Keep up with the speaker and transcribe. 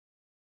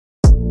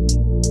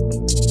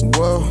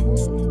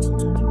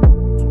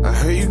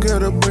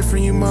a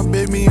boyfriend, you my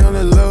baby on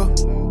the low.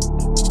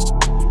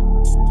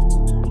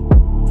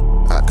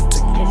 I can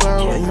take you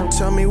out when you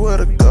tell me where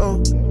to go.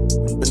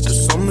 Been through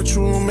so much,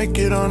 we won't make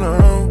it on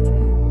our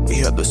own. We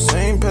had the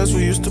same past,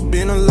 we used to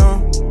being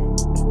alone.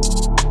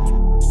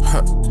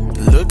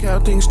 Look how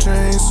things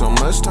change, so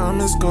much time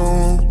is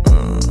gone.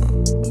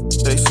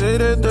 They say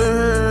that the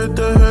hurt,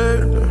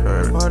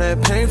 all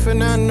that pain for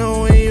not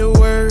knowing your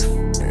worth.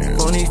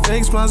 Phony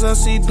fake smiles, I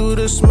see through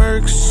the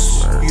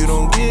smirks. You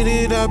don't get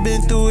it, I've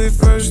been through it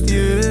first,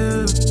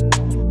 yeah.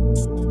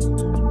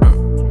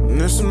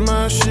 This is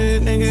my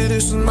shit, nigga,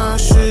 this is my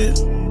shit.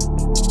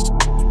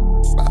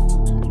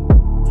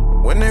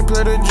 When they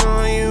play the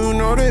joint, you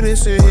know that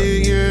it's a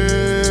hit, yeah.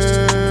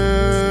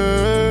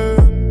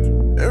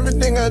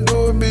 Everything I do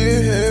will be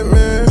a hit,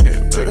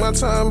 man. Take my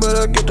time, but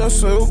I get done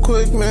so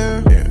quick,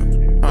 man.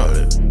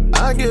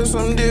 I guess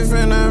I'm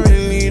different, I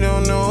really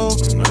don't know.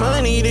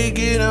 Money to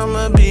get,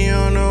 I'ma be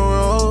on the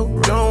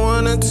road. Don't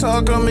wanna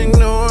talk, I'm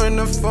ignoring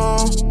the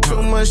phone.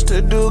 Too much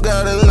to do,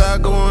 got a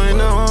lot going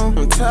on.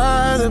 I'm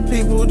tired of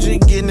people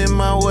just getting in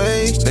my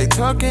way. They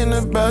talking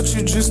about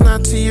you, just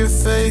not to your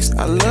face.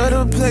 I love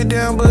to play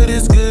down, but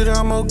it's good,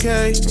 I'm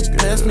okay.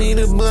 Pass me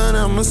the blunt,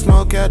 I'ma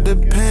smoke out the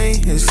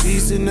pain. It's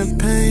easing the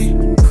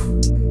pain.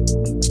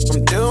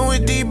 I'm done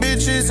with these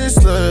bitches and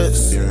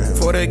sluts.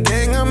 For the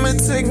gang, I'ma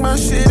take my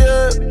shit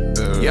up.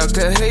 Y'all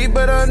can hate,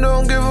 but I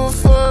don't give a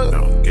fuck.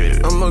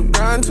 I'ma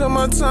grind till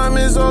my time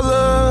is all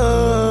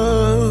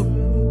up.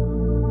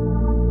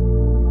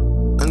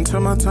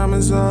 Until my time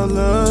is all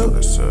up.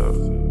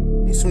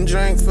 Need some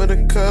drink for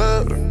the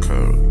cup.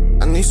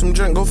 I need some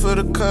drink, go fill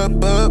the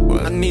cup up.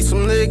 I need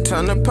some lick,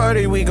 time to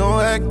party, we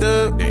gon' act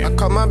up. I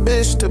call my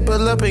bitch to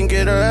pull up and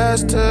get her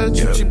ass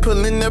touched. She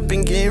pulling up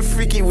and getting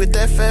freaky with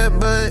that fat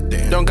butt.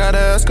 Don't gotta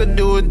ask her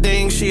do a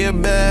thing, she a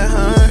bad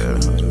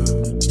hunt.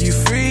 You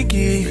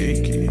freaky.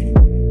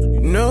 You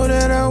know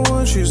that I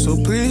want you, so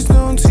please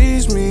don't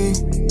tease me.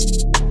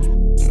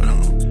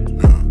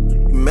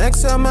 You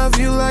max out my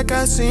view like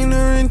I seen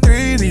her in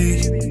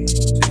 3D.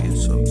 See it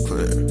so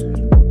clear.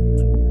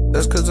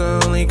 That's cause I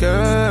only got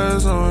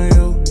eyes on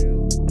you.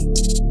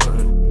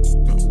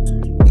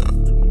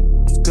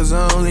 It's cause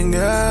I only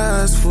got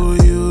eyes for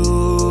you.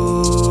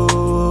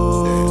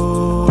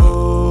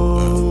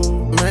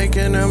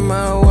 Making her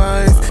my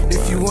wife.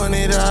 If you want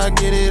it, I'll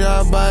get it,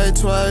 I'll buy it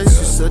twice.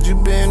 You said you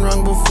been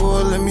wrong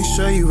before, let me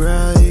show you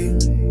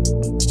right.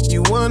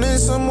 You wanted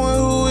someone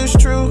who is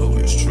true.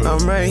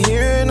 I'm right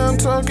here and I'm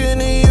talking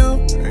to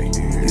you.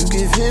 You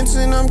give hints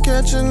and I'm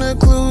catching the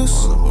clues.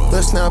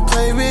 Let's not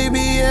play, baby,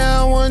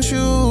 yeah, I want you.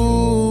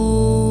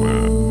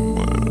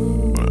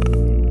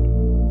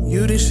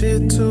 You the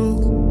shit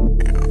too.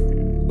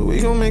 We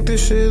gon' make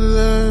this shit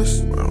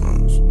last.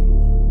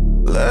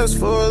 Last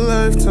for a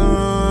lifetime.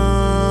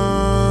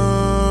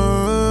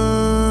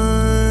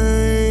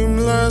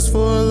 Last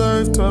for a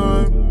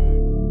lifetime.